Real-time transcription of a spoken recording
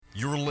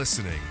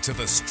listening to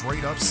the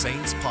Straight Up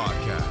Saints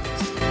podcast.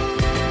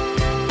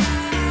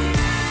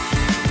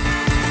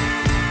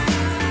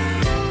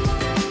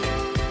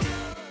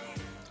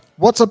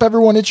 What's up,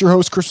 everyone? It's your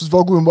host, Chris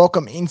Voglu, and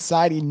welcome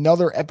inside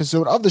another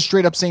episode of the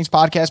Straight Up Saints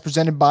podcast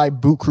presented by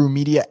Boot Crew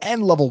Media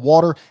and Level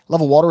Water.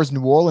 Level Water is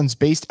New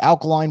Orleans-based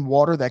alkaline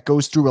water that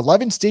goes through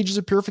 11 stages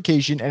of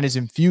purification and is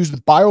infused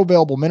with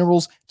bioavailable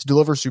minerals to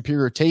deliver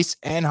superior taste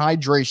and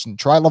hydration.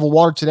 Try Level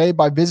Water today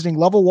by visiting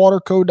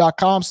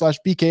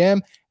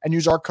levelwaterco.com/BKM and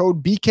use our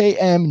code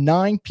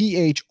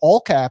BKM9PH, all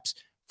caps,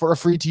 for a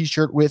free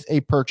t-shirt with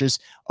a purchase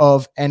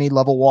of any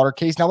Level Water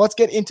case. Now let's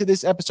get into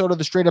this episode of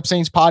the Straight Up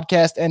Saints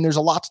podcast. And there's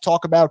a lot to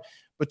talk about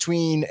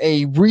between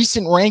a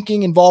recent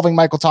ranking involving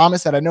Michael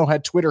Thomas that I know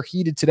had Twitter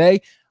heated today.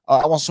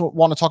 I also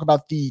want to talk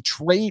about the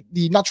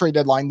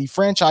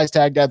franchise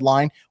tag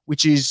deadline,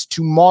 which is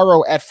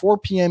tomorrow at 4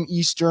 p.m.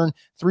 Eastern,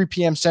 3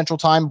 p.m. Central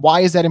Time.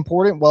 Why is that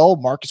important? Well,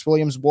 Marcus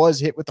Williams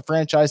was hit with the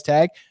franchise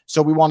tag,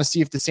 so we want to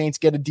see if the Saints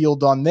get a deal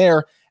done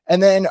there. And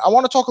then I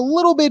want to talk a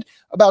little bit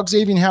about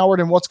Xavier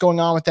Howard and what's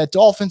going on with that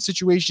Dolphins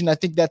situation. I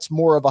think that's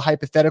more of a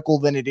hypothetical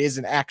than it is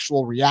an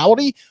actual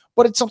reality,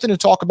 but it's something to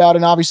talk about.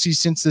 And obviously,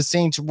 since the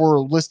Saints were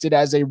listed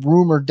as a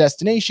rumored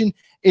destination,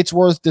 it's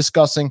worth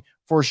discussing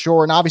for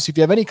sure. And obviously, if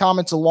you have any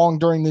comments along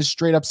during this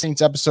Straight Up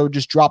Saints episode,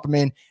 just drop them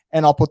in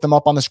and I'll put them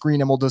up on the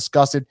screen and we'll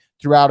discuss it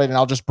throughout it. And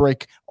I'll just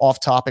break off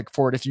topic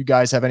for it if you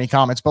guys have any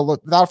comments. But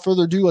look, without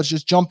further ado, let's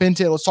just jump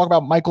into it. Let's talk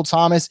about Michael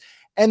Thomas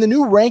and the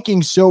new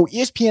ranking. So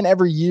ESPN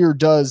every year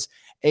does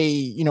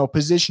a,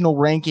 positional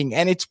ranking,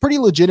 and it's pretty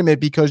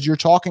legitimate because you're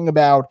talking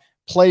about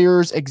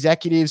players,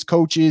 executives,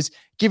 coaches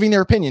giving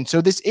their opinion.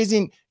 So this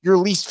isn't your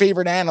least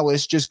favorite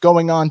analyst just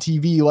going on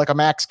TV like a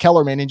Max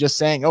Kellerman and just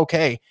saying,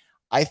 okay,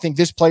 I think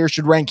this player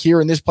should rank here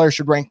and this player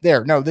should rank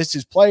there. No, this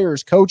is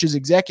players, coaches,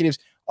 executives,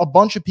 a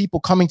bunch of people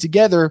coming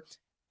together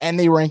and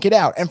they rank it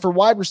out. And for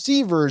wide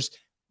receivers,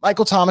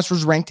 Michael Thomas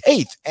was ranked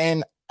 8th.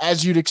 And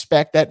as you'd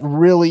expect, that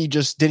really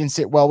just didn't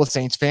sit well with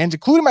Saints fans,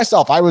 including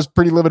myself. I was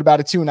pretty livid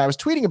about it too, and I was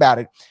tweeting about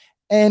it.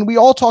 And we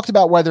all talked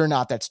about whether or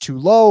not that's too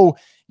low,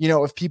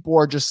 if people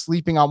are just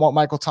sleeping on what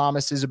Michael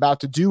Thomas is about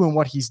to do and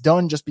what he's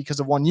done just because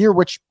of 1 year,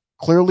 which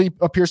clearly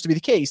appears to be the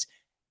case.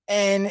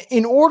 And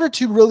in order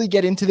to really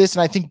get into this,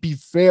 and I think be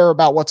fair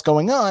about what's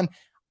going on,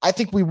 I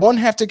think we, one,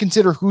 have to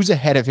consider who's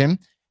ahead of him.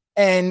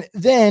 And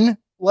then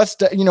let's,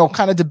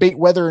 kind of debate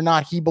whether or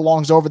not he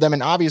belongs over them.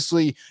 And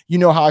obviously,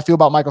 how I feel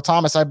about Michael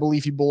Thomas. I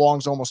believe he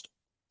belongs almost,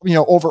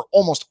 over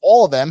almost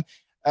all of them.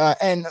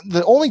 And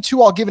the only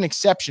two I'll give an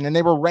exception, and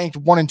they were ranked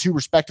 1 and 2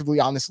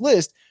 respectively on this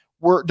list,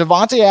 were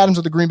Davante Adams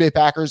of the Green Bay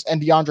Packers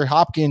and DeAndre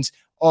Hopkins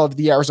of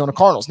the Arizona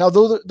Cardinals. Now,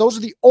 those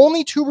are the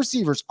only two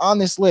receivers on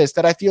this list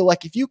that I feel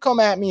like if you come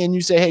at me and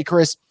you say, hey,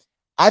 Chris,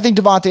 I think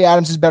Davante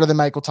Adams is better than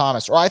Michael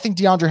Thomas, or I think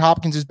DeAndre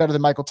Hopkins is better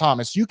than Michael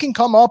Thomas, you can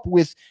come up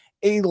with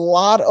a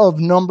lot of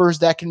numbers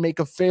that can make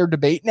a fair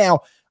debate.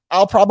 Now,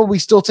 I'll probably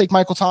still take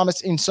Michael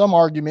Thomas in some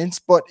arguments,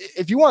 but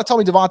if you want to tell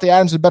me Davante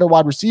Adams is a better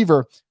wide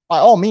receiver, by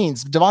all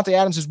means, Davante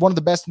Adams is one of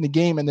the best in the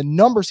game, and the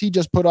numbers he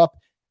just put up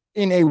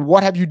in a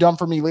what have you done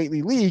for me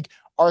lately league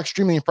are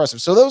extremely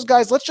impressive. So those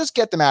guys, let's just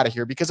get them out of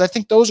here because I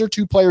think those are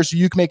two players who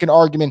you can make an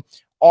argument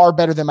are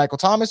better than Michael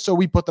Thomas, so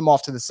we put them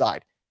off to the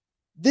side.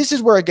 This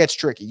is where it gets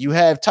tricky. You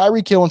have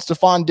Tyreek Hill and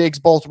Stephon Diggs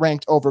both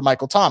ranked over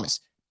Michael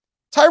Thomas.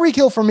 Tyreek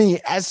Hill, for me,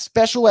 as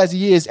special as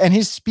he is, and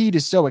his speed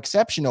is so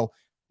exceptional,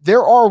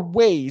 there are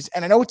ways,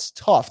 and I know it's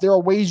tough, there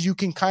are ways you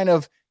can kind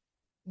of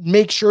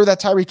make sure that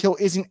Tyreek Hill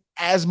isn't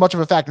as much of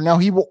a factor. Now,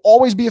 he will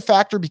always be a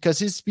factor because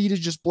his speed is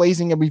just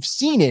blazing, and we've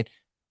seen it,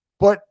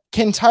 but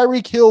can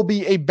Tyreek Hill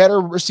be a better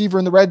receiver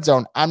in the red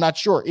zone? I'm not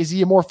sure. Is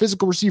he a more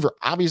physical receiver?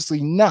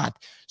 Obviously not.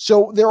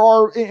 So there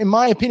are, in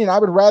my opinion, I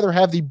would rather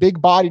have the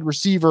big-bodied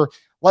receiver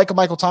like a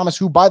Michael Thomas,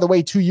 who, by the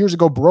way, 2 years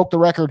ago broke the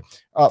record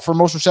for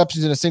most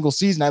receptions in a single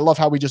season. I love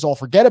how we just all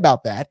forget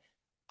about that.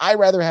 I'd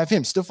rather have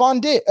him.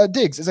 Stephon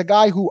Diggs is a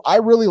guy who I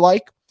really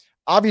like.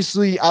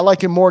 Obviously, I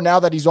like him more now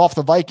that he's off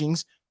the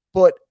Vikings,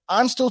 but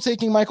I'm still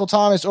taking Michael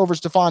Thomas over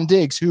Stephon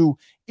Diggs, who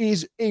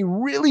is a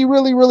really,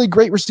 really, really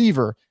great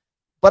receiver.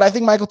 But I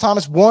think Michael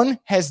Thomas, 1,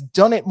 has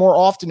done it more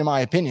often, in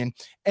my opinion,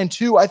 and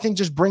 2, I think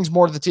just brings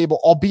more to the table.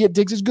 Albeit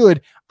Diggs is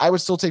good, I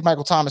would still take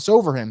Michael Thomas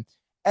over him.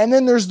 And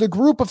then there's the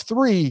group of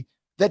 3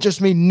 that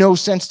just made no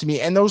sense to me.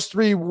 And those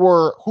 3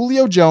 were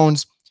Julio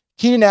Jones,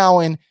 Keenan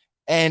Allen,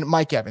 and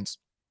Mike Evans.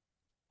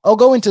 I'll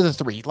go into the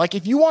 3. Like,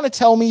 if you want to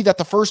tell me that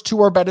the first 2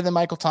 are better than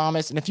Michael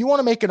Thomas, and if you want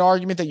to make an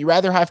argument that you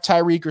rather have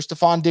Tyreek or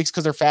Stephon Diggs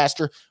because they're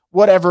faster,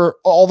 whatever,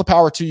 all the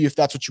power to you if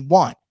that's what you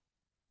want.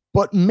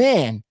 But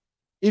man,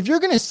 if you're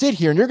going to sit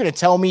here and you're going to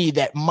tell me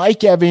that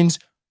Mike Evans,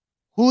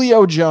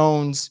 Julio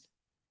Jones,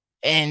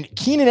 and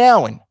Keenan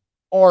Allen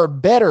are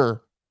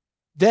better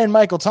than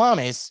Michael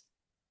Thomas,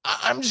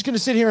 I'm just going to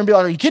sit here and be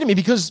like, are you kidding me?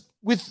 Because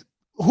with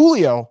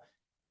Julio,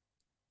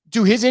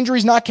 do his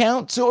injuries not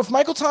count? So if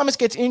Michael Thomas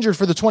gets injured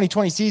for the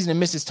 2020 season and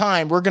misses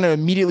time, we're going to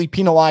immediately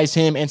penalize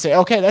him and say,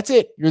 okay, that's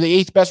it. You're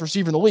the 8th best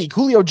receiver in the league.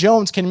 Julio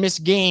Jones can miss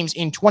games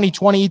in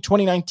 2020,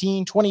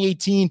 2019,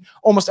 2018,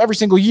 almost every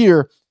single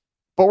year,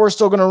 but we're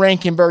still going to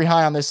rank him very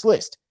high on this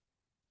list.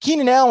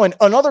 Keenan Allen,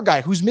 another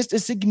guy who's missed a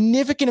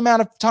significant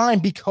amount of time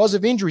because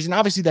of injuries. And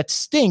obviously that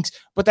stinks,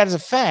 but that is a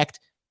fact.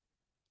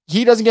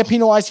 He doesn't get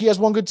penalized. He has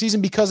one good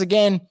season because,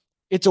 again,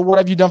 it's a what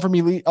have you done for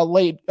me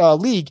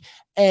league.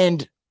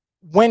 And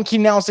when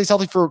Keenan Allen stays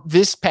healthy for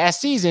this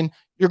past season,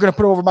 you're going to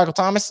put him over Michael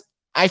Thomas.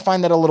 I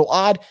find that a little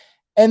odd.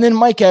 And then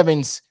Mike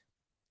Evans.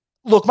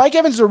 Look, Mike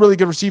Evans is a really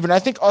good receiver, and I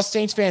think us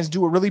Saints fans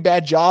do a really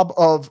bad job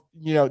of,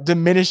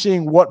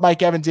 diminishing what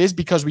Mike Evans is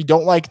because we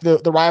don't like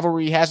the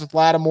rivalry he has with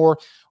Lattimore.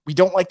 We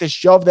don't like the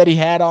shove that he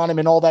had on him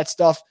and all that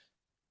stuff.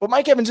 But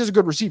Mike Evans is a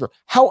good receiver.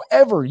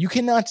 However, you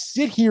cannot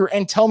sit here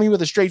and tell me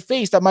with a straight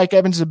face that Mike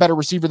Evans is a better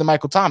receiver than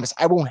Michael Thomas.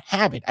 I won't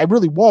have it. I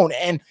really won't.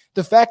 And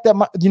the fact that,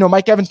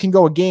 Mike Evans can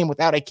go a game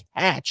without a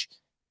catch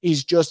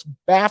is just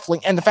baffling.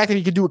 And the fact that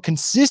he could do it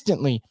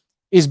consistently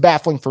is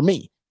baffling for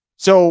me.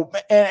 So,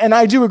 and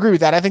I do agree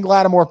with that. I think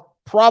Lattimore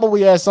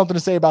probably has something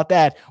to say about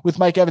that with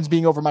Mike Evans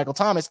being over Michael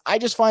Thomas. I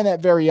just find that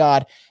very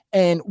odd.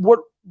 And what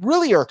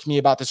really irked me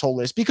about this whole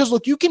list, because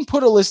look, you can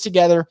put a list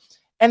together,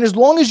 and as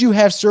long as you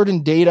have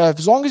certain data,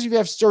 as long as you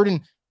have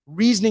certain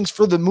reasonings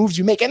for the moves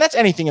you make, and that's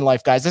anything in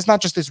life, guys, that's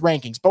not just this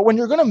rankings, but when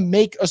you're going to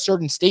make a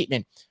certain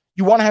statement,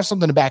 you want to have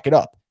something to back it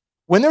up.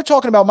 When they're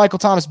talking about Michael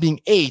Thomas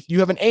being 8th, you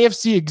have an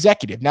AFC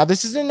executive. Now,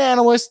 this isn't an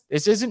analyst.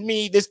 This isn't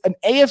me. An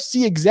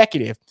AFC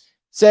executive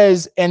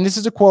says, and this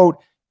is a quote,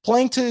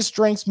 playing to his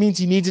strengths means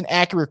he needs an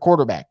accurate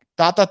quarterback, ...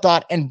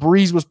 and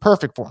Brees was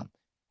perfect for him.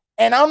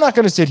 And I'm not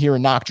going to sit here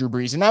and knock Drew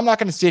Brees, and I'm not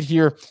going to sit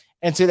here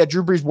and say that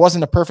Drew Brees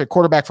wasn't a perfect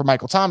quarterback for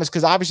Michael Thomas,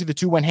 because obviously the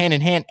two went hand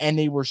in hand, and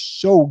they were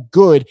so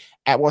good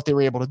at what they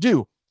were able to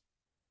do.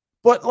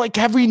 But,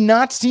 have we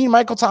not seen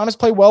Michael Thomas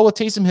play well with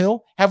Taysom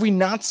Hill? Have we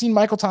not seen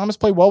Michael Thomas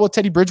play well with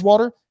Teddy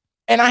Bridgewater?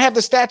 And I have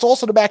the stats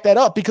also to back that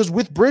up, because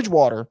with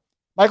Bridgewater,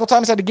 Michael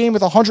Thomas had a game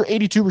with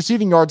 182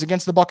 receiving yards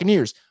against the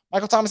Buccaneers.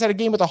 Michael Thomas had a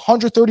game with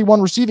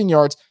 131 receiving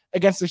yards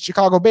against the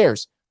Chicago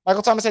Bears.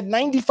 Michael Thomas had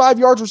 95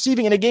 yards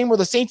receiving in a game where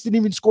the Saints didn't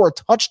even score a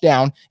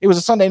touchdown. It was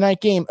a Sunday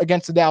night game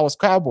against the Dallas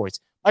Cowboys.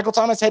 Michael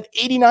Thomas had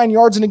 89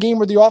 yards in a game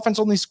where the offense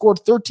only scored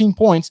 13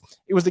 points.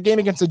 It was the game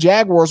against the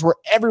Jaguars where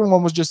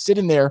everyone was just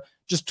sitting there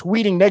just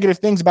tweeting negative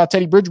things about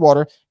Teddy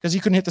Bridgewater because he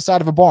couldn't hit the side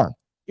of a barn.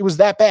 It was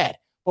that bad.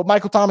 But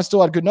Michael Thomas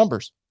still had good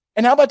numbers.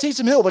 And how about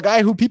Taysom Hill, the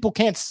guy who people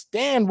can't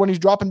stand when he's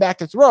dropping back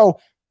to throw?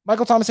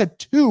 Michael Thomas had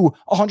 2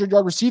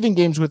 100-yard receiving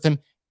games with him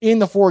in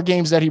the 4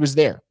 games that he was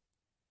there.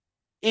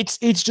 It's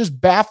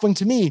just baffling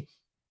to me.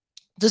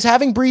 Does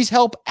having Brees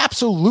help?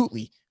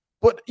 Absolutely.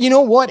 But you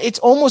know what? It's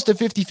almost a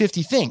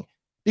 50-50 thing.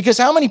 Because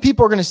how many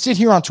people are going to sit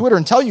here on Twitter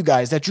and tell you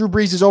guys that Drew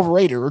Brees is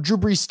overrated or Drew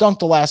Brees stunk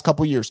the last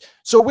couple of years?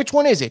 So which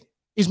one is it?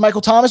 Is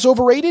Michael Thomas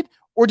overrated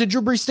or did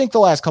Drew Brees stink the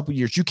last couple of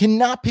years? You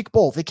cannot pick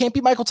both. It can't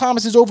be Michael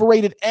Thomas is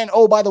overrated and,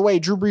 oh, by the way,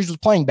 Drew Brees was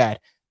playing bad.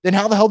 Then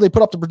how the hell did they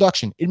put up the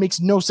production? It makes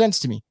no sense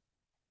to me.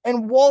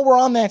 And while we're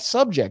on that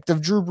subject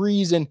of Drew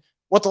Brees and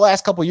what the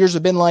last couple of years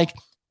have been like,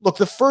 look,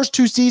 the first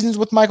 2 seasons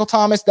with Michael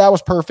Thomas, that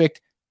was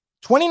perfect.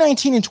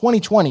 2019 and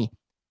 2020,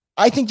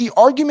 I think the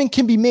argument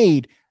can be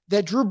made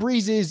that Drew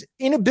Brees'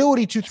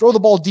 inability to throw the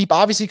ball deep,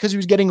 obviously because he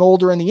was getting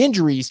older and the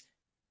injuries,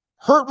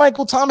 hurt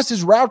Michael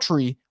Thomas's route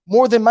tree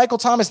more than Michael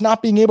Thomas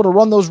not being able to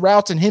run those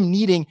routes and him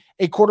needing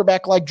a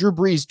quarterback like Drew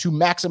Brees to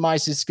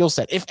maximize his skill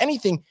set. If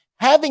anything,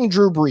 having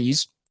Drew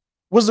Brees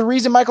was the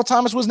reason Michael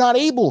Thomas was not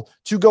able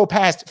to go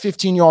past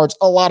 15 yards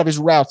a lot of his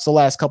routes the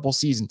last couple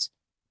seasons,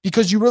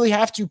 because you really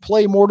have to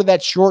play more to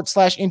that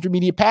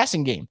short/intermediate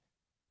passing game.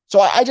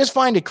 So I just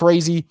find it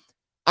crazy.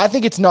 I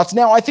think it's nuts.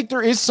 Now, I think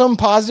there is some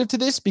positive to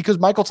this because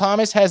Michael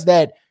Thomas has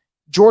that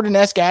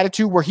Jordan-esque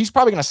attitude where he's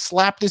probably going to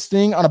slap this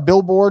thing on a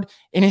billboard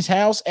in his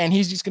house and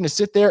he's just going to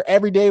sit there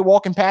every day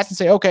walking past and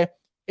say, okay,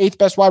 8th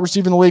best wide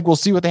receiver in the league. We'll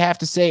see what they have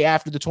to say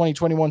after the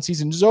 2021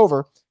 season is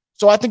over.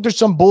 So I think there's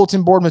some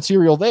bulletin board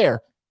material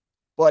there.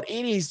 But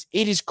it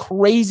is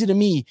crazy to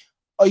me.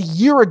 A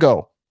year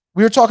ago,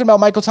 we were talking about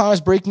Michael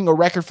Thomas breaking a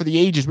record for the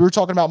ages. We were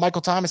talking about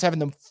Michael Thomas having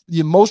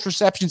the most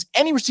receptions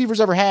any receivers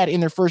ever had in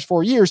their first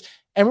 4 years.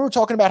 And we were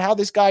talking about how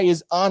this guy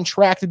is on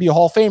track to be a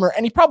Hall of Famer,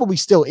 and he probably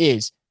still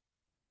is.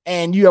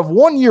 And you have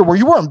 1 year where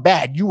you weren't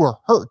bad, you were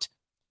hurt,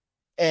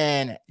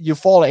 and you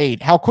fall to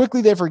 8. How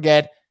quickly they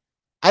forget.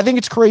 I think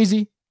it's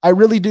crazy. I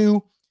really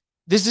do.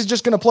 This is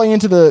just going to play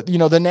into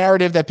the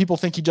narrative that people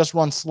think he just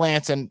runs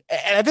slants. And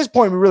at this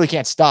point, we really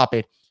can't stop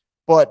it.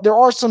 But there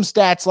are some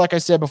stats, like I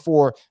said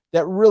before,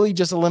 that really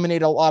just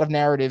eliminate a lot of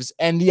narratives.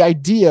 And the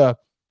idea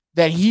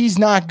that he's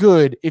not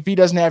good if he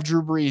doesn't have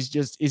Drew Brees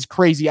just is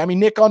crazy. I mean,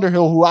 Nick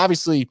Underhill, who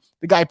obviously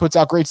the guy puts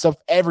out great stuff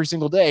every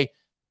single day,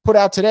 put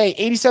out today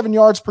 87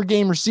 yards per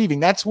game receiving.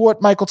 That's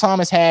what Michael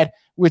Thomas had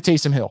with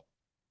Taysom Hill.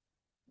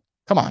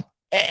 Come on.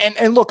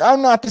 And look,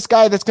 I'm not this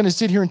guy that's going to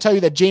sit here and tell you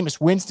that Jameis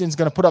Winston's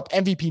going to put up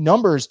MVP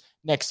numbers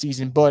next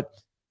season, but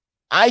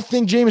I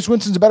think Jameis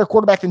Winston's a better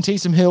quarterback than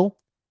Taysom Hill.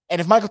 And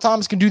if Michael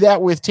Thomas can do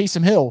that with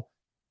Taysom Hill,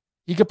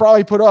 he could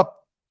probably put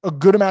up a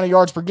good amount of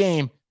yards per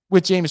game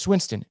with Jameis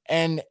Winston.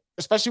 And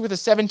especially with a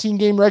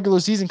 17-game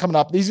regular season coming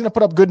up, he's going to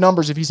put up good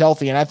numbers if he's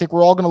healthy. And I think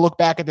we're all going to look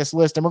back at this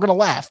list and we're going to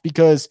laugh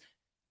because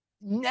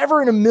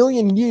never in a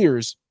million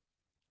years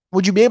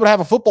would you be able to have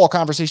a football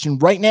conversation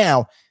right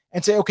now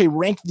and say, okay,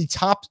 rank the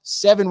top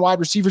 7 wide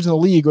receivers in the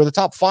league or the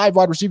top 5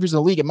 wide receivers in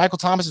the league, and Michael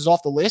Thomas is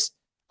off the list?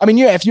 I mean,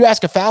 yeah, if you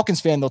ask a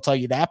Falcons fan, they'll tell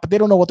you that, but they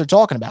don't know what they're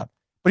talking about.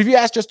 But if you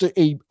ask just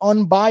a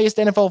unbiased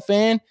NFL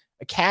fan,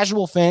 a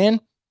casual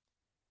fan,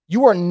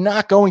 you are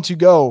not going to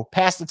go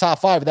past the top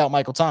 5 without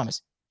Michael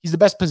Thomas. He's the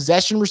best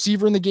possession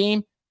receiver in the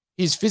game.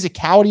 His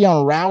physicality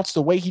on routes,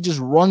 the way he just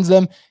runs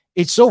them,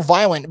 it's so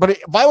violent, but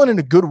violent in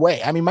a good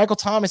way. I mean, Michael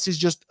Thomas is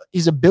just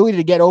his ability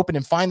to get open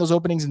and find those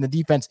openings in the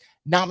defense.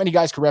 Not many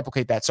guys can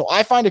replicate that. So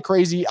I find it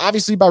crazy.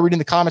 Obviously, by reading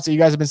the comments that you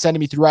guys have been sending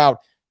me throughout,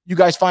 you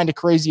guys find it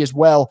crazy as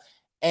well.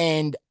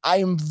 And I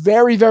am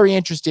very, very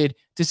interested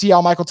to see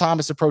how Michael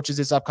Thomas approaches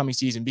this upcoming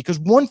season. Because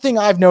one thing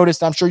I've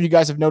noticed, I'm sure you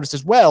guys have noticed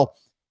as well,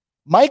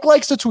 Mike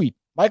likes to tweet.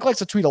 Mike likes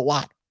to tweet a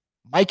lot.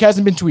 Mike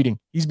hasn't been tweeting.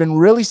 He's been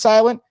really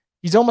silent.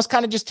 He's almost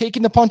kind of just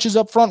taking the punches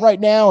up front right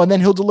now, and then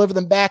he'll deliver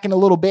them back in a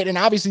little bit. And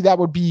obviously that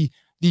would be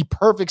the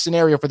perfect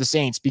scenario for the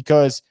Saints,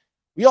 because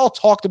we all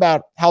talked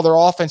about how their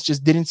offense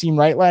just didn't seem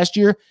right last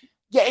year.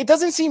 Yeah, it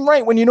doesn't seem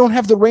right when you don't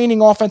have the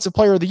reigning offensive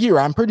player of the year.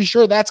 I'm pretty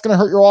sure that's going to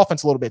hurt your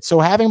offense a little bit. So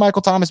having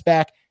Michael Thomas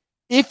back,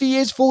 if he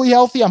is fully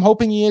healthy, I'm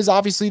hoping he is.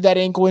 Obviously, that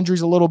ankle injury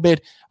is a little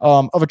bit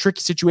of a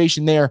tricky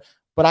situation there,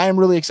 but I am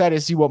really excited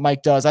to see what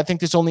Mike does. I think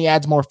this only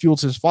adds more fuel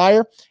to his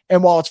fire.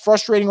 And while it's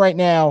frustrating right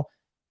now,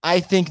 I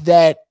think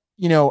that,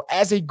 you know,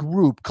 as a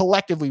group,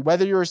 collectively,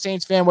 whether you're a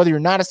Saints fan, whether you're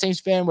not a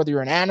Saints fan, whether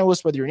you're an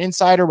analyst, whether you're an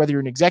insider, whether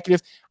you're an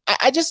executive,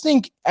 I just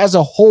think as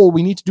a whole,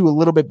 we need to do a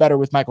little bit better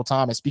with Michael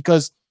Thomas,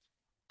 because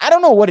I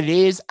don't know what it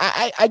is.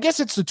 I guess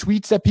it's the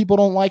tweets that people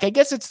don't like. I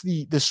guess it's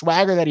the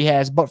swagger that he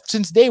has. But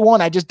since day one,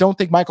 I just don't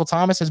think Michael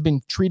Thomas has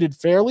been treated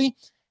fairly.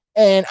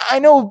 And I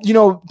know, you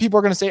know, people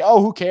are going to say,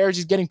 oh, who cares?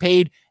 He's getting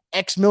paid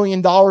X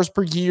million dollars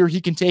per year. He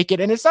can take it.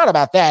 And it's not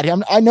about that.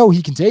 I know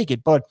he can take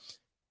it, but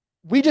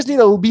we just need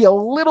to be a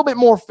little bit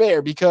more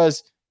fair,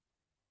 because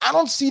I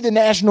don't see the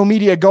national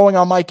media going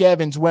on Mike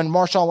Evans when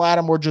Marshawn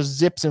Lattimore just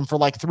zips him for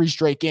like 3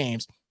 straight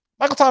games.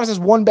 Michael Thomas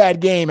has one bad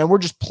game, and we're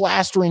just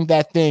plastering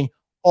that thing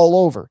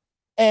all over.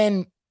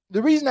 And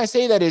the reason I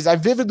say that is I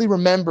vividly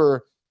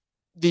remember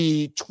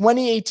the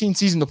 2018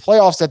 season, the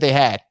playoffs that they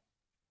had.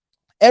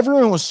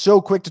 Everyone was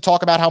so quick to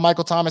talk about how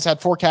Michael Thomas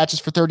had 4 catches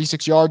for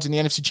 36 yards in the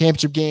NFC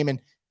Championship game and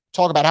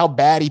talk about how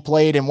bad he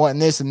played and what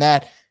and this and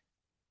that.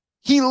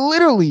 He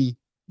literally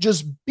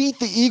just beat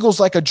the Eagles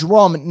like a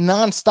drum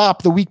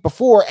nonstop the week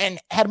before, and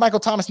had Michael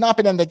Thomas not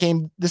been in that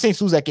game, the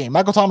Saints lose that game.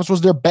 Michael Thomas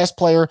was their best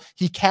player.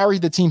 He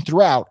carried the team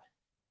throughout.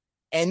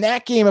 And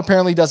that game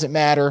apparently doesn't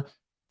matter.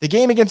 The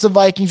game against the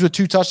Vikings with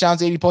 2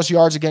 touchdowns, 80-plus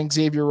yards against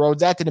Xavier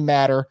Rhodes, that didn't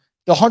matter.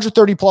 The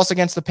 130-plus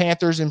against the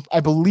Panthers, and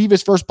I believe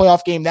his first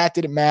playoff game, that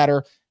didn't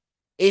matter.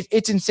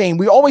 It's insane.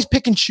 We always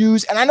pick and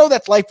choose, and I know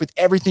that's life with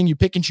everything. You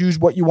pick and choose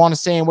what you want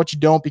to say and what you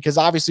don't, because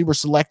obviously we're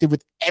selective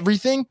with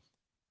everything.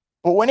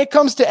 But when it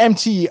comes to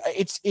MT,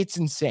 it's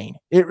insane.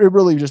 It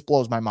really just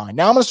blows my mind.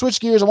 Now I'm going to switch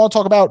gears. I want to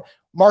talk about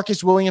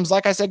Marcus Williams.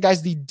 Like I said,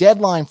 guys, the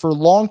deadline for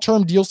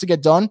long-term deals to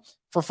get done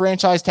for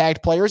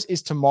franchise-tagged players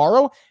is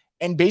tomorrow.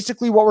 And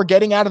basically what we're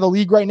getting out of the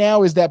league right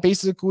now is that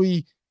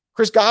basically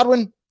Chris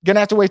Godwin going to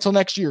have to wait till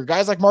next year.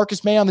 Guys like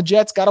Marcus May on the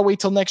Jets got to wait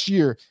till next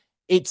year.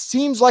 It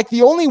seems like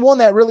the only one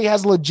that really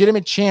has a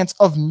legitimate chance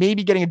of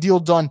maybe getting a deal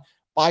done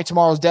by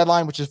tomorrow's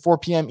deadline, which is 4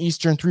 p.m.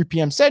 Eastern, 3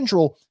 p.m.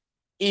 Central,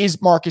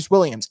 is Marcus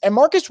Williams. And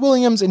Marcus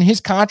Williams and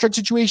his contract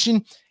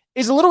situation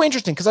is a little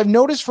interesting, because I've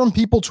noticed from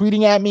people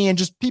tweeting at me and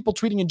just people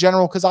tweeting in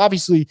general, because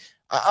obviously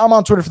I'm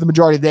on Twitter for the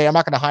majority of the day. I'm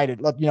not going to hide it.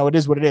 You know, it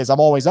is what it is. I'm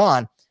always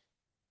on.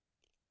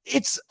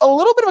 It's a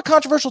little bit of a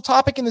controversial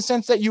topic in the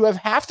sense that you have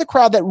half the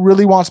crowd that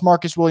really wants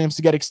Marcus Williams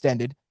to get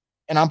extended,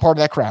 and I'm part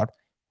of that crowd.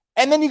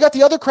 And then you got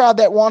the other crowd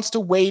that wants to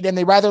wait, and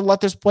they rather let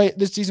this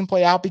season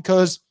play out,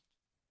 because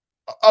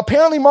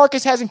apparently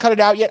Marcus hasn't cut it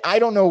out yet. I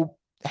don't know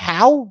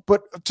how,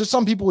 but to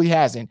some people he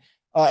hasn't.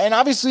 And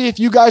obviously, if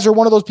you guys are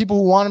one of those people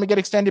who want him to get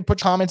extended, put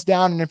comments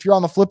down. And if you're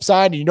on the flip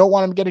side and you don't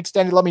want him to get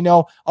extended, let me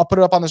know. I'll put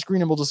it up on the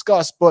screen and we'll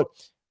discuss. But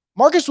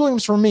Marcus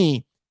Williams, for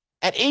me,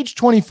 at age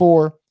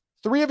 24,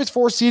 3 of his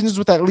 4 seasons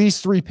with at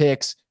least 3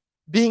 picks,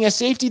 being a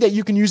safety that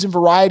you can use in a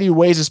variety of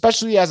ways,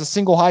 especially as a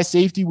single high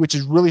safety, which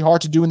is really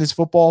hard to do in this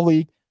football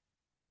league.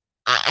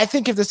 I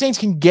think if the Saints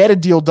can get a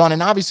deal done,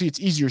 and obviously it's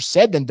easier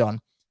said than done,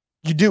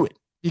 you do it,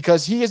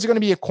 because he is going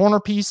to be a corner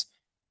piece.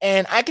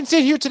 And I can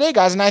sit here today,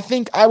 guys, and I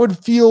think I would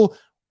feel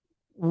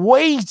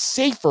way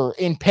safer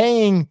in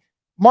paying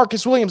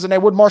Marcus Williams than I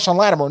would Marshawn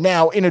Lattimore.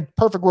 Now, in a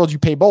perfect world, you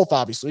pay both,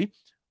 obviously.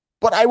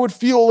 But I would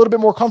feel a little bit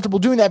more comfortable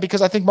doing that,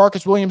 because I think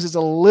Marcus Williams is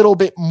a little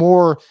bit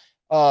more,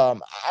 I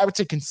would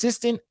say,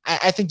 consistent.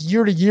 I think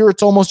year to year,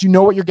 it's almost, you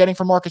know what you're getting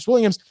from Marcus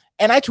Williams.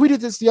 And I tweeted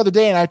this the other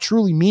day, and I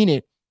truly mean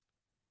it.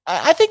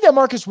 I think that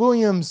Marcus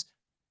Williams,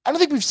 I don't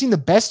think we've seen the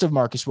best of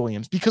Marcus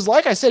Williams, because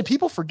like I said,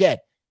 people forget.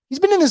 He's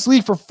been in this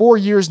league for 4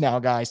 years now,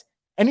 guys,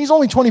 and he's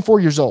only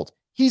 24 years old.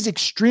 He's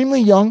extremely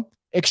young,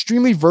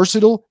 extremely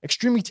versatile,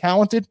 extremely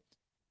talented.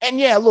 And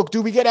yeah, look,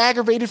 do we get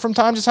aggravated from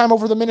time to time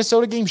over the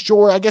Minnesota game?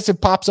 Sure, I guess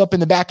it pops up in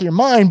the back of your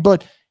mind,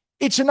 but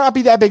it should not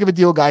be that big of a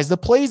deal, guys. The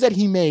plays that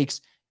he makes,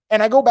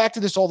 and I go back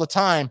to this all the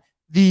time,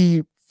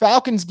 the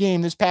Falcons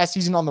game this past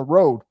season on the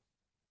road,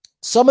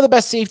 some of the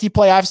best safety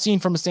play I've seen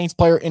from a Saints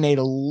player in a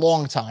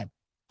long time.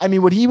 I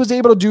mean, what he was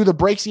able to do, the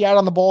breaks he had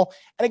on the ball.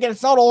 And again,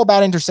 it's not all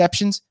about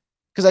interceptions,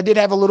 because I did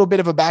have a little bit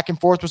of a back and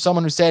forth with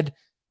someone who said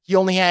he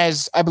only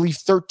has, I believe,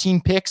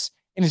 13 picks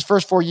in his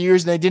first 4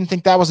 years, and they didn't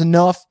think that was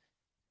enough.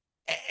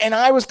 And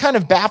I was kind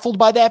of baffled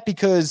by that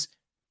because,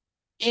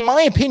 in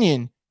my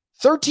opinion,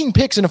 13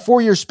 picks in a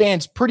 4-year span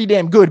is pretty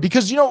damn good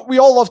because, you know, we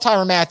all love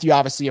Tyrann Mathieu,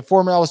 obviously, a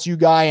former LSU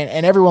guy,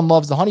 and everyone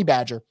loves the Honey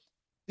Badger.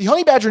 The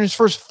Honey Badger in his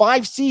first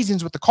 5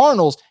 seasons with the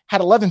Cardinals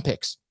had 11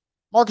 picks.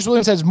 Marcus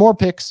Williams has more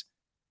picks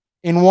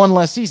in one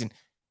less season.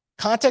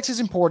 Context is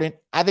important.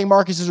 I think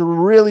Marcus is a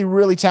really,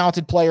 really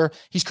talented player.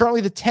 He's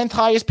currently the 10th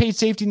highest paid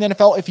safety in the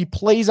NFL if he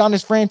plays on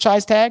his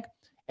franchise tag.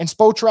 And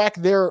Spotrac,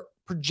 their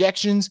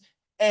projections,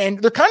 and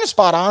they're kind of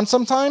spot on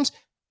sometimes.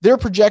 Their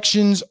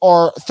projections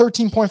are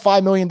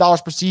 $13.5 million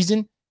per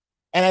season.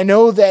 And I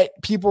know that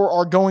people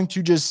are going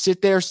to just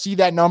sit there, see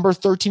that number,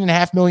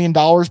 $13.5 million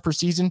per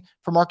season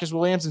for Marcus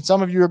Williams. And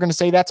some of you are going to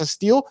say that's a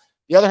steal.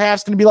 The other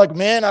half's going to be like,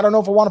 man, I don't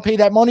know if I want to pay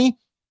that money.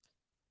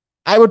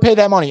 I would pay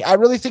that money. I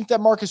really think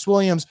that Marcus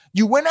Williams,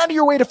 you went out of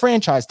your way to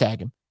franchise tag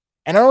him.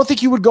 And I don't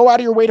think you would go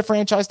out of your way to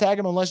franchise tag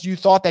him unless you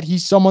thought that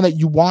he's someone that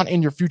you want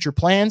in your future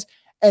plans.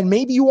 And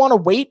maybe you want to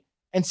wait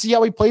and see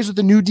how he plays with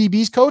the new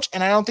DBs coach.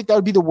 And I don't think that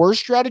would be the worst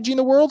strategy in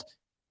the world.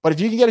 But if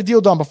you can get a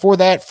deal done before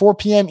that 4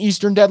 p.m.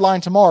 Eastern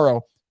deadline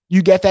tomorrow,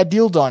 you get that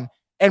deal done.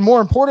 And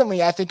more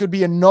importantly, I think it would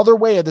be another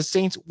way of the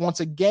Saints once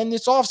again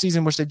this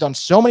offseason, which they've done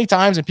so many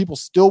times and people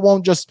still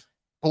won't just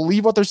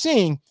believe what they're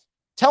seeing,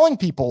 telling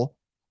people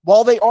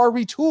while they are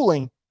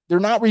retooling, they're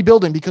not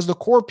rebuilding because the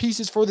core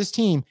pieces for this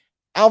team,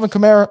 Alvin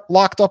Kamara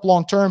locked up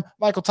long-term,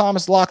 Michael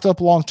Thomas locked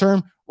up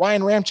long-term,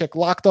 Ryan Ramczyk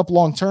locked up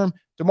long-term,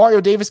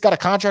 DeMario Davis got a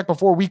contract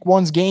before week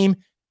 1's game.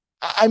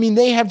 I mean,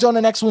 they have done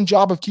an excellent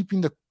job of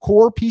keeping the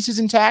core pieces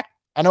intact.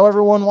 I know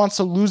everyone wants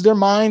to lose their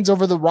minds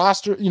over the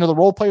roster, you know, the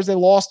role players they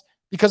lost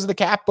because of the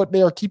cap, but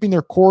they are keeping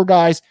their core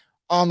guys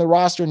on the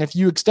roster. And if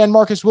you extend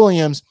Marcus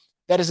Williams,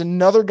 that is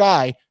another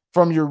guy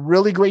from your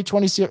really great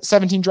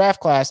 2017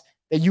 draft class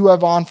that you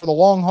have on for the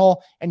long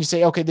haul. And you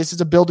say, okay, this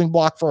is a building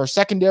block for our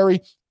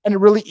secondary, and it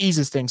really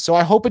eases things. So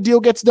I hope a deal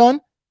gets done.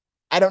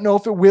 I don't know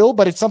if it will,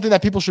 but it's something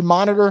that people should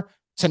monitor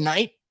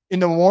tonight in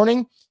the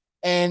morning.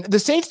 And the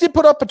Saints did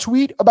put up a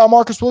tweet about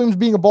Marcus Williams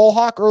being a ball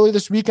hawk early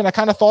this week, and I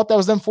kind of thought that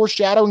was them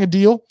foreshadowing a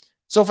deal.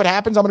 So if it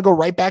happens, I'm going to go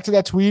right back to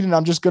that tweet, and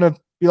I'm just going to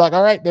be like,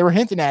 all right, they were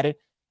hinting at it.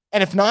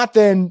 And if not,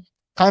 then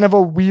kind of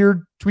a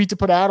weird tweet to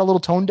put out, a little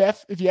tone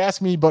deaf, if you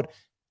ask me. But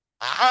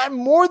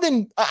I'm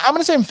going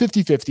to say I'm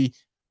 50-50.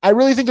 I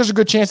really think there's a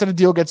good chance that a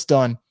deal gets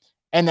done,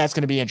 and that's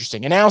going to be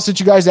interesting. And now, since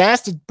you guys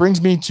asked, it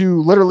brings me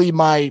to literally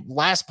my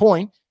last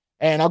point,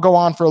 and I'll go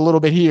on for a little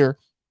bit here.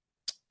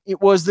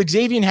 It was the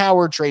Xavier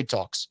Howard trade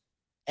talks.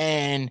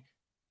 And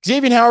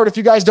Xavier Howard, if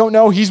you guys don't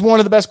know, he's one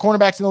of the best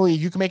cornerbacks in the league.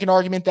 You can make an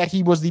argument that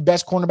he was the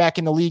best cornerback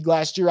in the league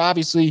last year.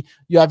 Obviously,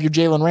 you have your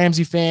Jalen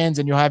Ramsey fans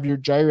and you'll have your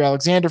Jair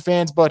Alexander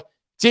fans, but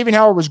Xavier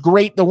Howard was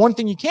great. The one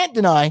thing you can't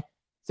deny is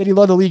that he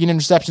led the league in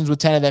interceptions with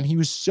 10 of them. He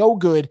was so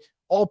good,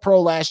 all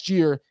pro last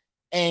year.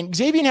 And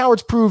Xavier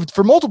Howard's proved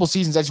for multiple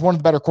seasons that he's one of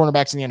the better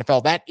cornerbacks in the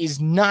NFL. That is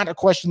not a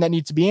question that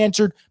needs to be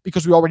answered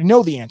because we already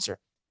know the answer.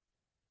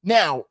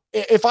 Now,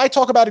 if I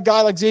talk about a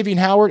guy like Xavier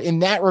Howard in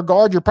that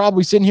regard, you're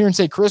probably sitting here and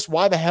say, Chris,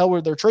 why the hell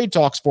were there trade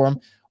talks for him?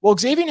 Well,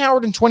 Xavier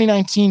Howard in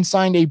 2019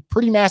 signed a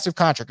pretty massive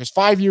contract. It's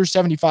 5 years,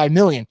 $75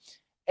 million.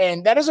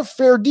 And that is a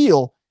fair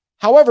deal.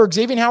 However,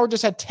 Xavier Howard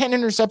just had 10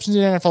 interceptions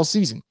in an NFL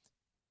season.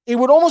 It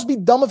would almost be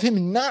dumb of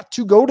him not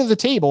to go to the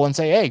table and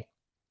say, hey,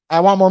 I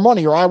want more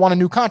money or I want a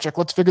new contract.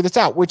 Let's figure this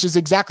out, which is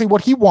exactly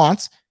what he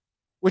wants,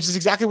 which is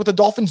exactly what the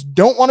Dolphins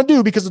don't want to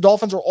do because the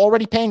Dolphins are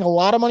already paying a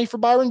lot of money for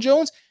Byron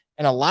Jones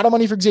and a lot of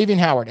money for Xavier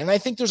Howard. And I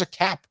think there's a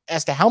cap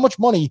as to how much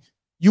money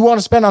you want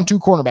to spend on 2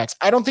 cornerbacks.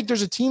 I don't think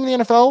there's a team in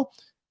the NFL,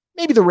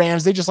 maybe the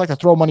Rams, they just like to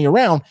throw money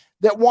around,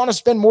 that want to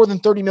spend more than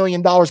 $30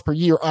 million per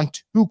year on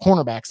 2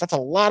 cornerbacks. That's a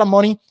lot of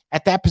money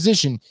at that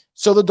position.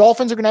 So the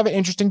Dolphins are going to have an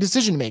interesting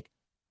decision to make.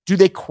 Do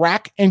they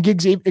crack and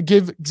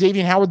give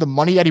Xavier Howard the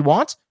money that he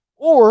wants?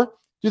 Or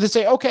do they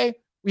say, okay,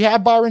 we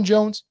have Byron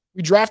Jones.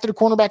 We drafted a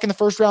cornerback in the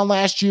first round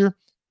last year.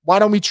 Why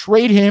don't we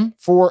trade him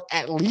for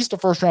at least a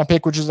first-round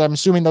pick, which is, I'm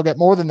assuming they'll get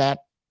more than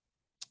that,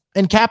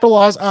 and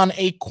capitalize on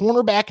a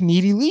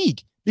cornerback-needy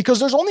league? Because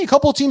there's only a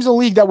couple of teams in the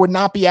league that would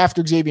not be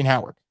after Xavier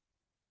Howard.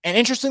 And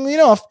interestingly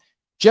enough,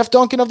 Jeff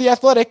Duncan of The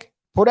Athletic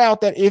put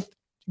out that if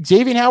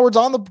Xavier Howard's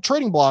on the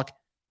trading block,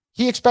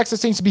 he expects the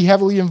Saints to be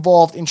heavily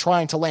involved in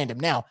trying to land him.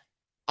 Now,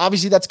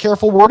 obviously, that's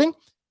careful wording.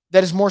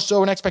 That is more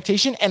so an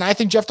expectation, and I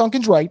think Jeff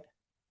Duncan's right.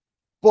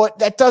 But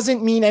that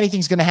doesn't mean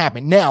anything's going to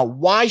happen. Now,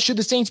 why should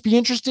the Saints be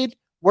interested?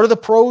 What are the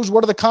pros?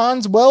 What are the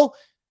cons? Well,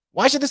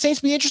 why should the Saints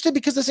be interested?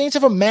 Because the Saints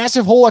have a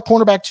massive hole at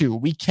cornerback too.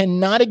 We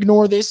cannot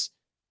ignore this.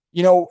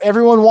 You know,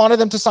 everyone wanted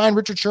them to sign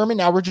Richard Sherman.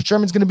 Now, Richard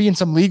Sherman's going to be in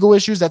some legal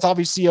issues. That's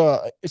obviously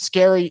a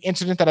scary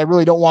incident that I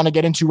really don't want to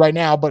get into right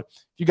now. But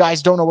if you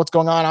guys don't know what's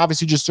going on,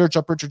 obviously just search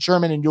up Richard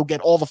Sherman and you'll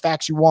get all the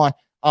facts you want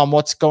on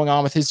what's going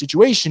on with his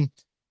situation.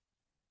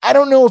 I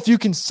don't know if you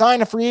can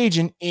sign a free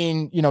agent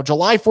in,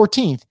 July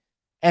 14th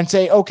and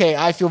say, okay,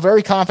 I feel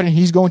very confident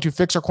he's going to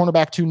fix our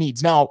cornerback 2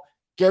 needs. Now,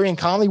 Gary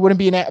Conley wouldn't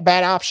be a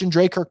bad option.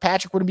 Dre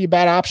Kirkpatrick wouldn't be a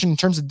bad option in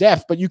terms of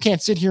depth, but you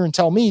can't sit here and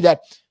tell me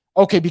that,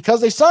 okay,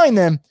 because they signed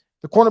them,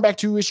 the cornerback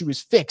 2 issue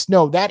is fixed.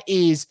 No, that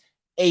is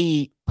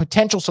a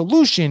potential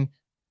solution,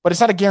 but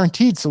it's not a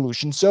guaranteed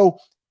solution. So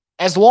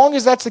as long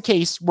as that's the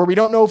case, where we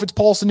don't know if it's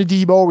Paulson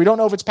Adebo, or we don't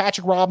know if it's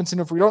Patrick Robinson,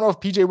 if we don't know if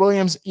PJ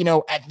Williams,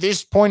 at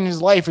this point in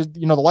his life,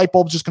 the light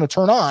bulb's just going to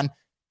turn on,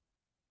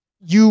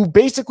 you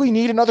basically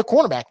need another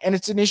cornerback. And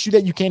it's an issue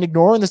that you can't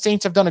ignore. And the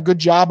Saints have done a good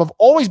job of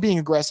always being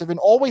aggressive and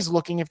always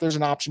looking if there's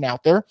an option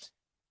out there.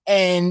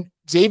 And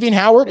Xavier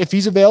Howard, if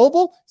he's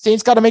available,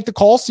 Saints got to make the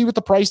call, see what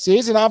the price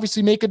is, and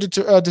obviously make a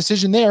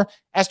decision there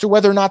as to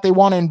whether or not they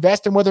want to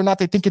invest and whether or not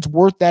they think it's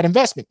worth that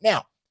investment.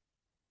 Now,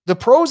 the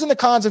pros and the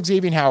cons of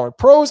Xavier Howard.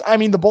 Pros,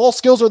 the ball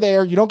skills are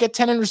there. You don't get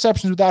 10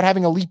 interceptions without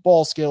having elite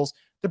ball skills.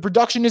 The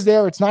production is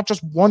there. It's not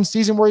just one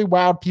season where he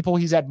wowed people.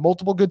 He's had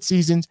multiple good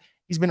seasons.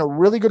 He's been a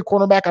really good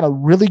cornerback on a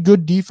really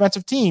good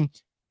defensive team,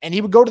 and he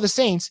would go to the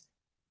Saints.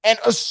 And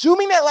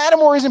assuming that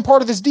Lattimore isn't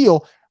part of this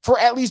deal, for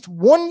at least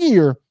 1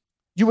 year,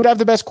 you would have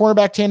the best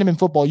cornerback tandem in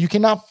football. You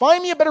cannot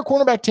find me a better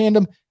cornerback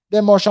tandem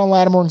than Marshawn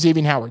Lattimore and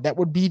Xavier Howard. That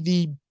would be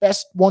the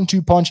best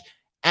 1-2 punch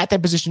at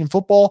that position in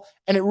football,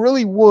 and it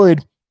really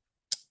would,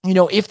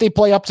 if they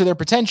play up to their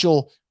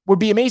potential, would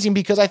be amazing,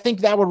 because I think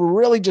that would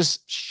really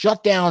just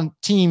shut down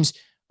teams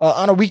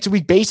on a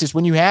week-to-week basis.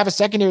 When you have a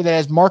secondary that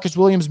has Marcus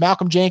Williams,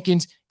 Malcolm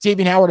Jenkins,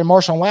 Xavier Howard, and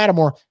Marshawn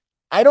Lattimore,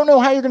 I don't know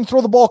how you're going to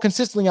throw the ball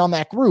consistently on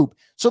that group.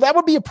 So that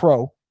would be a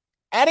pro.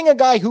 Adding a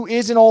guy who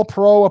is an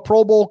all-pro, a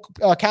Pro Bowl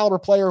caliber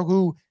player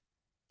who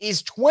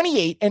is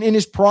 28 and in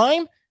his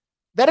prime,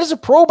 that is a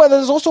pro, but that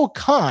is also a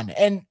con.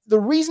 And the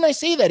reason I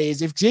say that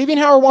is if Xavier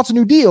Howard wants a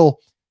new deal,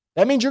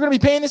 that means you're going to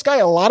be paying this guy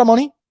a lot of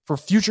money for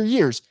future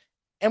years.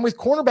 And with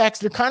cornerbacks,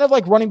 they're kind of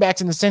like running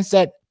backs in the sense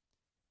that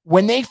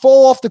when they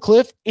fall off the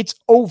cliff, it's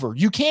over.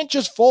 You can't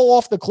just fall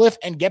off the cliff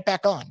and get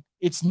back on.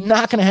 It's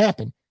not going to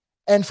happen.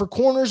 And for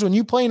corners, when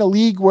you play in a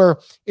league where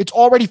it's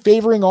already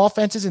favoring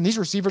offenses and these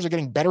receivers are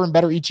getting better and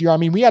better each year.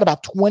 We had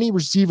about 20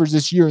 receivers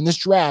this year in this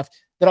draft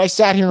that I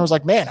sat here and was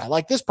like, man, I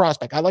like this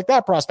prospect. I like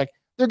that prospect.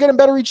 They're getting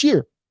better each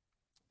year.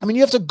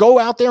 You have to go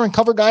out there and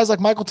cover guys like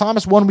Michael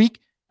Thomas 1 week.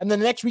 And then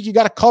the next week, you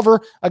got to cover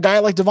a guy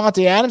like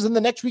Devontae Adams. And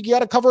the next week, you got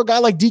to cover a guy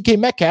like DK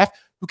Metcalf,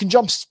 who can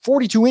jump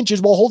 42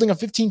 inches while holding a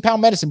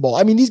 15-pound medicine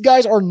ball. These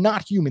guys are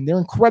not human. They're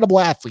incredible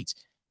athletes.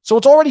 So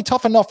it's already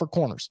tough enough for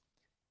corners.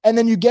 And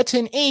then you get to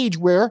an age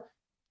where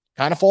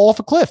kind of fall off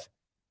a cliff.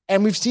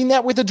 And we've seen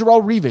that with the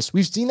Darrelle Revis.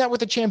 We've seen that with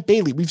the Champ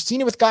Bailey. We've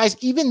seen it with guys,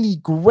 even the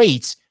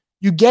greats.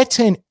 You get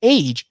to an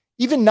age,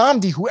 even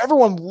Nnamdi, who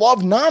everyone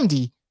loved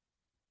Nnamdi,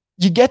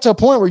 you get to a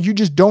point where you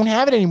just don't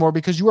have it anymore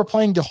because you are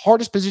playing the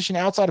hardest position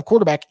outside of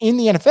quarterback in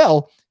the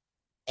NFL,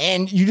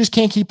 and you just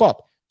can't keep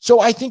up. So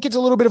I think it's a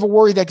little bit of a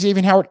worry that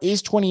Xavier Howard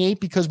is 28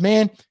 because,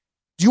 man,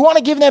 do you want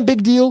to give him that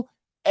big deal?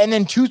 And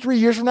then 2-3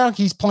 years from now,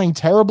 he's playing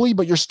terribly,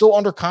 but you're still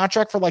under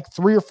contract for like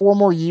 3 or 4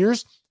 more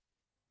years.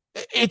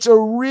 It's a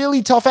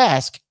really tough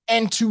ask.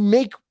 And to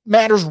make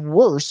matters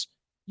worse,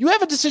 you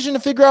have a decision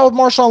to figure out with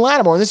Marshawn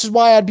Lattimore. And this is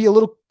why I'd be a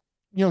little,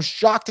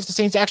 shocked if the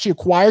Saints actually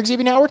acquire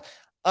Xavier Howard.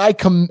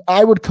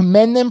 I would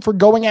commend them for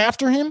going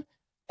after him.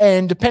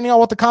 And depending on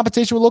what the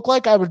compensation would look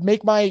like, I would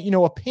make my,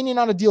 opinion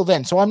on a deal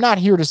then. So I'm not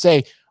here to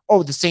say,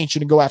 oh, the Saints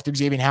shouldn't go after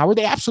Xavier Howard.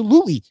 They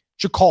absolutely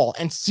should call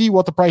and see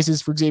what the price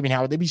is for Xavier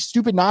Howard. They'd be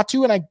stupid not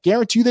to, and I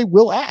guarantee you they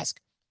will ask.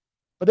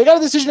 But they got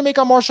a decision to make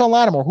on Marshawn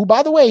Lattimore, who,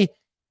 by the way,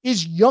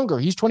 is younger.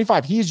 He's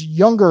 25. He is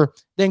younger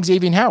than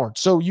Xavier Howard.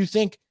 So you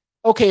think,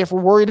 okay, if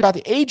we're worried about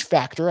the age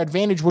factor,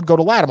 advantage would go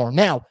to Lattimore.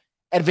 Now,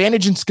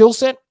 advantage in skill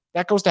set,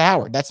 that goes to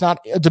Howard. That's not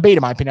a debate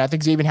in my opinion. I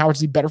think Xavier Howard's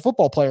the better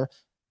football player.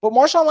 But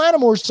Marshawn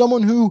Lattimore is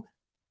someone who,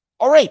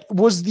 all right,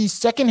 was the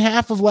second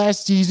half of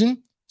last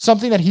season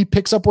something that he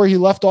picks up where he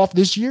left off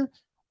this year?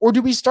 Or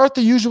do we start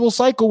the usual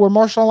cycle where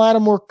Marshawn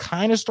Lattimore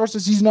kind of starts the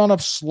season on a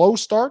slow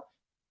start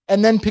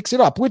and then picks it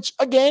up, which,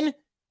 again,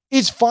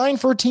 is fine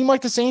for a team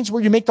like the Saints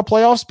where you make the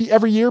playoffs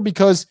every year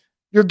because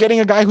you're getting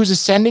a guy who's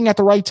ascending at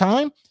the right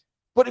time.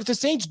 But if the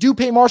Saints do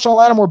pay Marshawn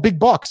Lattimore big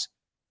bucks,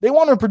 they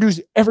want him to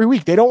produce every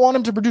week. They don't want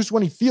him to produce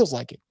when he feels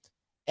like it.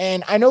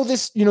 And I know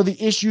this, the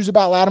issues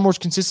about Lattimore's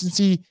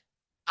consistency,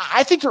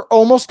 I think they're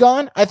almost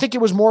gone. I think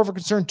it was more of a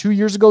concern 2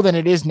 years ago than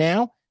it is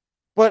now.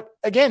 But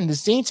again, the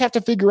Saints have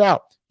to figure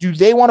out, do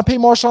they want to pay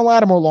Marshawn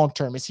Lattimore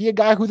long-term? Is he a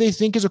guy who they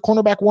think is a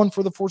cornerback one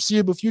for the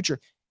foreseeable future?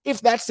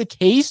 If that's the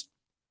case,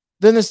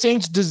 then the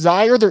Saints'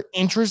 desire, their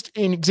interest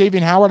in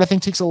Xavier Howard, I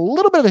think takes a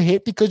little bit of a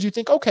hit because you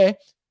think, okay,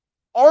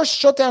 our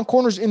shutdown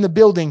corners in the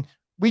building,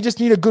 we just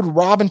need a good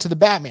Robin to the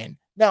Batman.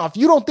 Now, if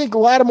you don't think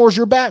Lattimore's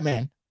your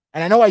Batman,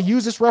 and I know I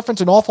use this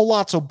reference an awful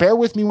lot, so bear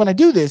with me when I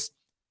do this,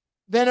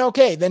 then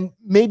okay, then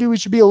maybe we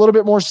should be a little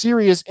bit more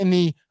serious in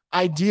the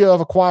idea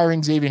of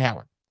acquiring Xavier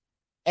Howard.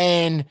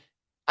 And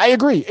I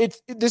agree. It's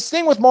this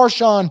thing with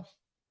Marshawn,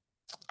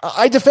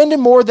 I defend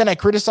him more than I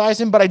criticize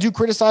him, but I do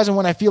criticize him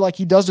when I feel like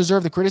he does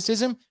deserve the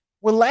criticism.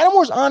 When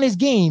Lattimore's on his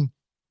game,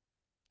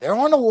 there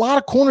aren't a lot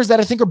of corners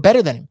that I think are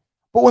better than him.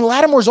 But when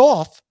Lattimore's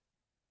off,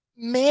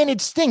 man,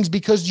 it stings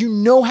because you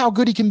know how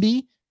good he can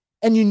be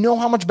and you know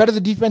how much better the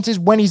defense is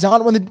when he's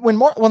on. When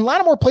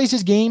Lattimore plays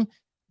his game,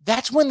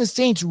 that's when the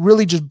Saints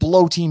really just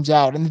blow teams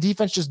out and the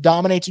defense just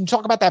dominates. And you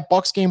talk about that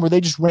Bucs game where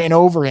they just ran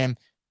over him.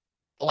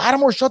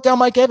 Lattimore shut down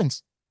Mike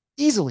Evans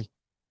easily.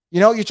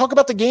 You talk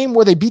about the game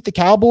where they beat the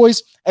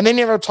Cowboys and they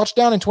never had a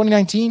touchdown in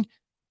 2019.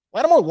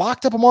 Lattimore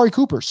locked up Amari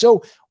Cooper.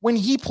 So when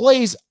he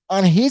plays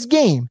on his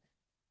game,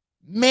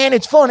 man,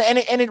 it's fun. And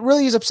it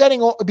really is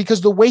upsetting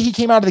because the way he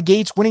came out of the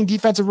gates, winning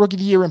Defensive Rookie of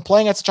the Year and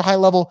playing at such a high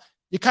level,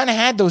 you kind of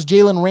had those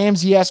Jalen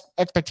Ramsey-esque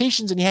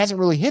expectations and he hasn't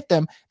really hit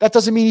them. That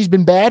doesn't mean he's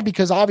been bad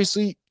because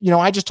obviously,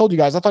 I just told you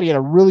guys, I thought he had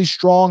a really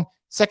strong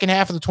second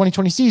half of the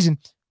 2020 season,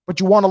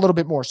 but you want a little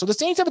bit more. So the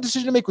Saints have a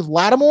decision to make with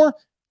Lattimore,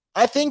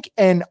 I think,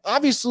 and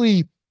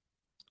obviously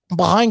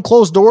behind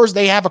closed doors,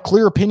 they have a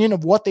clear opinion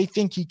of what they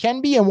think he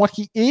can be and what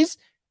he is.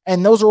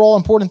 And those are all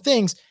important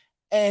things.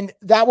 And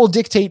that will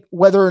dictate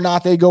whether or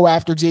not they go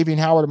after Xavier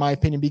Howard, in my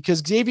opinion,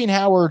 because Xavier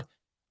Howard,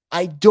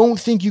 I don't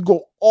think you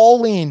go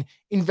all in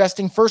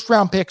investing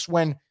first-round picks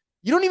when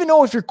you don't even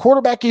know if your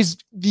quarterback is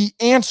the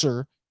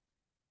answer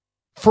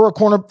for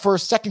a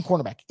second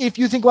cornerback. If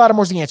you think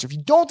Lattimore's the answer, if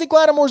you don't think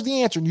Lattimore's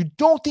the answer, and you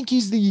don't think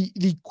he's the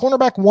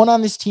cornerback one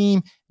on this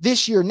team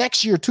this year,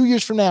 next year, 2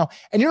 years from now,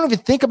 and you don't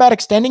even think about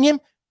extending him,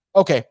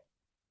 okay,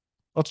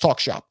 let's talk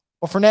shop.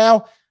 But for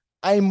now,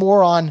 I'm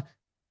more on,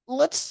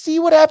 let's see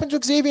what happens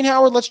with Xavier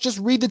Howard. Let's just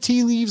read the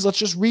tea leaves. Let's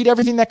just read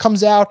everything that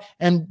comes out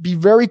and be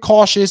very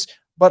cautious.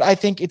 But I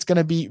think it's going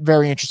to be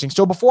very interesting.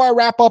 So before I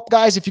wrap up,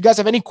 guys, if you guys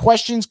have any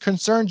questions,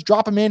 concerns,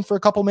 drop them in for a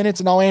couple minutes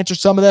and I'll answer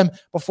some of them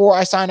before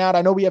I sign out.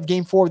 I know we have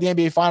game 4 of the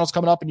NBA Finals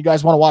coming up and you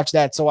guys want to watch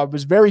that. So I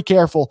was very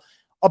careful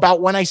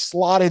about when I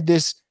slotted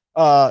this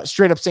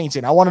straight up Saints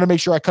in. I wanted to make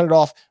sure I cut it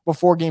off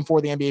before game 4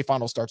 of the NBA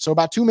Finals starts. So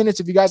about 2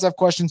 minutes. If you guys have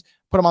questions,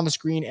 put them on the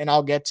screen and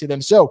I'll get to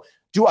them. So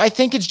do I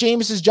think it's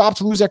Jameis's job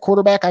to lose at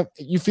quarterback?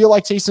 You feel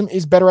like Taysom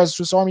is better as a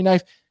Swiss Army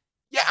knife?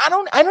 Yeah,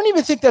 I don't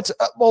even think that's,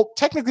 well,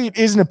 technically it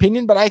is an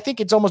opinion, but I think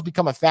it's almost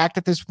become a fact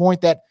at this point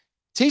that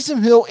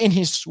Taysom Hill in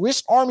his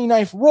Swiss Army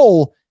knife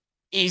role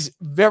is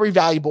very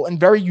valuable and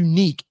very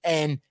unique.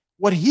 And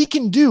what he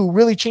can do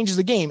really changes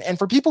the game. And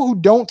for people who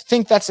don't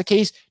think that's the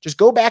case, just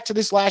go back to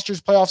this last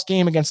year's playoffs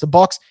game against the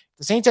Bucs.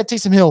 The Saints had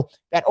Taysom Hill.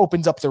 That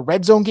opens up the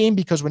red zone game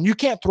because when you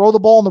can't throw the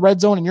ball in the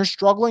red zone and you're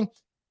struggling,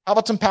 how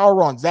about some power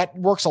runs? That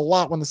works a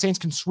lot when the Saints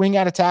can swing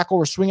out a tackle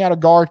or swing out a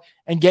guard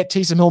and get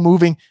Taysom Hill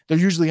moving. They're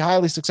usually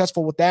highly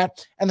successful with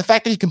that. And the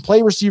fact that he can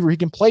play receiver, he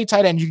can play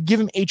tight end, you can give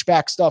him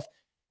H-back stuff.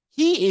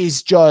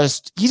 He's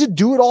a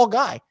do-it-all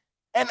guy.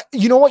 And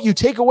you know what? You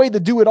take away the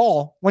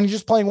do-it-all when he's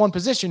just playing one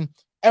position.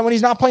 And when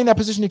he's not playing that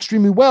position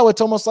extremely well,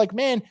 it's almost like,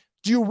 man,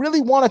 do you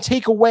really want to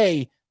take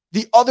away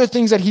the other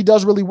things that he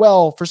does really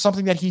well for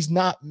something that he's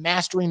not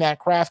mastering that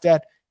craft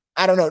at?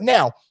 I don't know.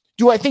 Now,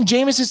 do I think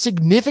Jameis is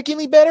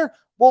significantly better?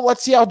 Well,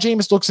 let's see how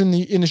Jameis looks in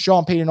the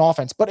Sean Payton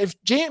offense. But if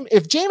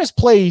Jameis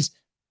plays,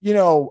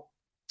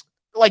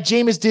 like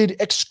Jameis did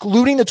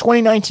excluding the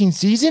 2019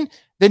 season,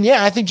 then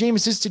yeah, I think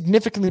Jameis is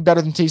significantly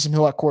better than Taysom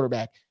Hill at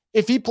quarterback.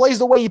 If he plays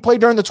the way he played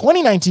during the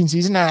 2019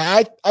 season,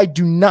 and I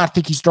do not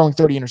think he's throwing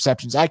 30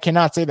 interceptions. I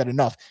cannot say that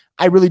enough.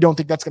 I really don't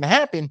think that's going to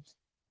happen.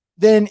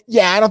 Then,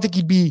 yeah, I don't think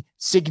he'd be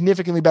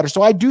significantly better.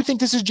 So I do think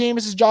this is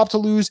Jameis's job to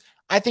lose.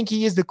 I think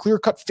he is the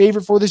clear-cut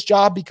favorite for this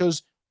job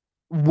because,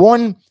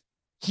 one,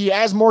 he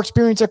has more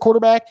experience at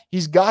quarterback.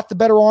 He's got the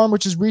better arm,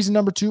 which is reason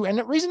number 2.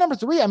 And reason number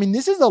 3, I mean,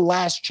 this is the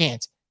last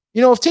chance.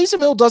 If Taysom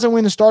Hill doesn't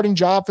win the starting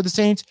job for the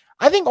Saints,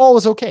 I think all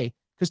is okay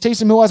because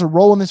Taysom Hill has a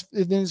role in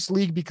this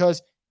league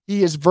because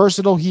he is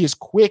versatile. He is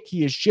quick.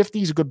 He is shifty.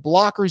 He's a good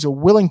blocker. He's a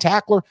willing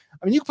tackler.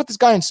 I mean, you can put this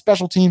guy in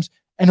special teams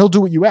and he'll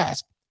do what you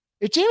ask.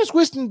 If Jameis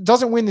Winston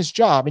doesn't win this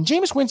job and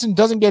Jameis Winston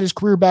doesn't get his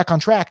career back on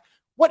track,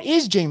 what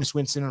is Jameis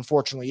Winston,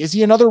 unfortunately? Is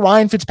he another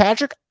Ryan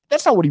Fitzpatrick?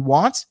 That's not what he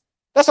wants.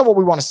 That's not what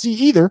we want to see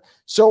either.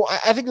 So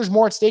I think there's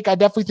more at stake. I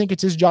definitely think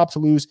it's his job to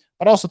lose,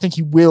 but I also think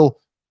he will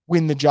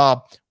win the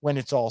job when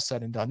it's all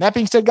said and done. That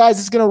being said, guys,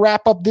 this is going to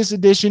wrap up this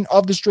edition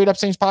of the Straight Up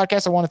Saints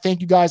podcast. I want to thank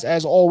you guys,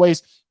 as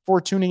always, for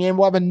tuning in.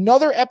 We'll have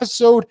another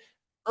episode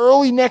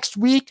early next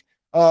week.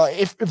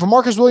 If a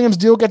Marcus Williams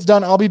deal gets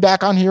done, I'll be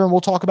back on here and we'll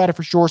talk about it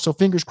for sure. So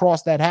fingers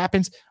crossed that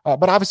happens.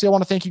 But obviously, I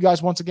want to thank you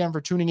guys once again for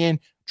tuning in,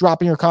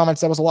 dropping your comments.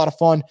 That was a lot of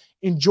fun.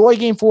 Enjoy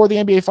game 4 of the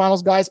NBA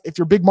Finals, guys. If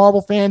you're big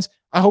Marvel fans,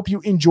 I hope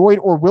you enjoyed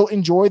or will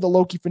enjoy the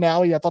Loki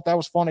finale. I thought that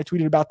was fun. I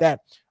tweeted about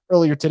that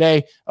earlier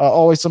today.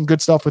 Always some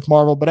good stuff with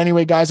Marvel. But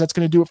anyway, guys, that's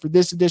going to do it for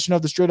this edition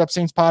of the Straight Up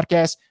Saints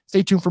podcast.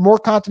 Stay tuned for more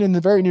content in the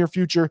very near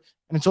future.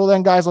 And until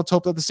then, guys, let's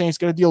hope that the Saints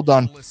get a deal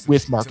done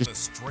with Marcus. The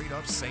Straight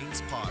Up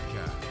Saints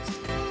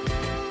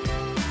podcast.